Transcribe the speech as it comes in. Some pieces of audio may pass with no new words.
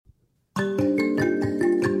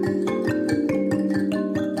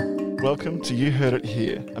Welcome to You Heard It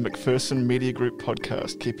Here, a McPherson Media Group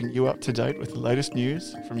podcast keeping you up to date with the latest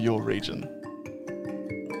news from your region.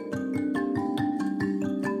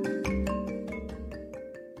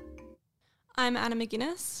 I'm Anna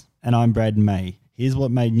McGuinness. And I'm Brad May. Here's what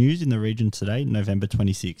made news in the region today, November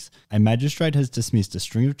 26. A magistrate has dismissed a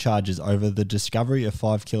string of charges over the discovery of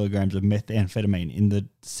 5 kilograms of methamphetamine in the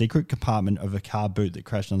secret compartment of a car boot that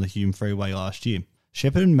crashed on the Hume Freeway last year.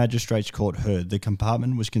 Shepparton Magistrates Court heard the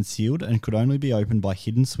compartment was concealed and could only be opened by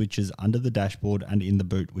hidden switches under the dashboard and in the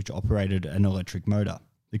boot, which operated an electric motor.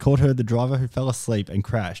 The court heard the driver who fell asleep and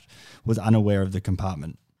crashed was unaware of the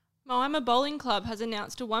compartment. Moama Bowling Club has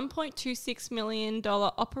announced a $1.26 million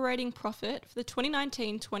operating profit for the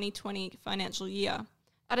 2019-2020 financial year.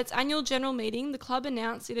 At its annual general meeting, the club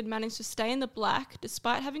announced it had managed to stay in the black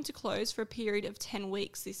despite having to close for a period of 10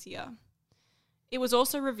 weeks this year. It was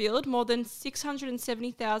also revealed more than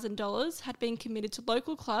 $670,000 had been committed to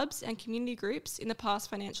local clubs and community groups in the past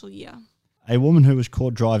financial year. A woman who was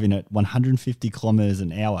caught driving at 150 kilometres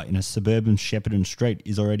an hour in a suburban Shepparton street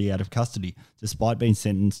is already out of custody, despite being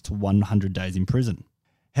sentenced to 100 days in prison.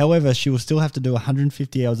 However, she will still have to do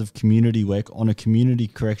 150 hours of community work on a community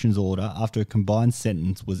corrections order after a combined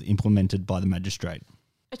sentence was implemented by the magistrate.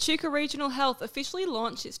 Echuca Regional Health officially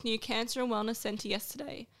launched its new Cancer and Wellness Centre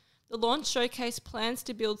yesterday. The launch showcased plans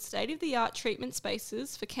to build state-of-the-art treatment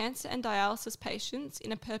spaces for cancer and dialysis patients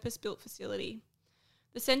in a purpose-built facility.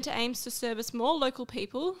 The centre aims to service more local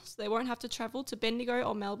people so they won't have to travel to Bendigo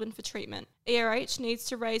or Melbourne for treatment. ERH needs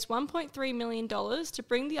to raise $1.3 million to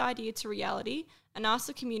bring the idea to reality and ask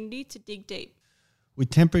the community to dig deep. With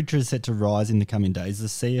temperatures set to rise in the coming days, the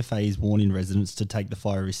CFA is warning residents to take the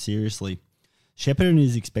fire risk seriously. Shepparton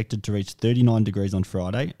is expected to reach 39 degrees on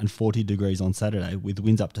Friday and 40 degrees on Saturday, with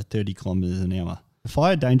winds up to 30 kilometres an hour. The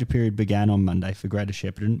fire danger period began on Monday for Greater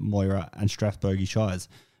Shepparton, Moira and Strathbogie Shires,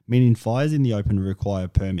 meaning fires in the open require a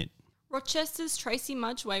permit. Rochester's Tracy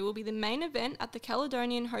Mudgeway will be the main event at the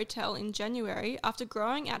Caledonian Hotel in January after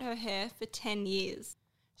growing out her hair for 10 years.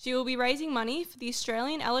 She will be raising money for the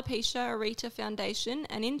Australian Alopecia Areata Foundation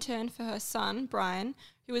and in turn for her son, Brian,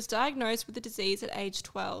 who was diagnosed with the disease at age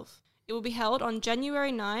 12. It will be held on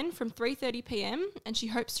January 9 from 3:30pm and she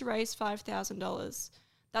hopes to raise $5,000.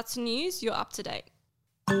 That's the news, you're up to date.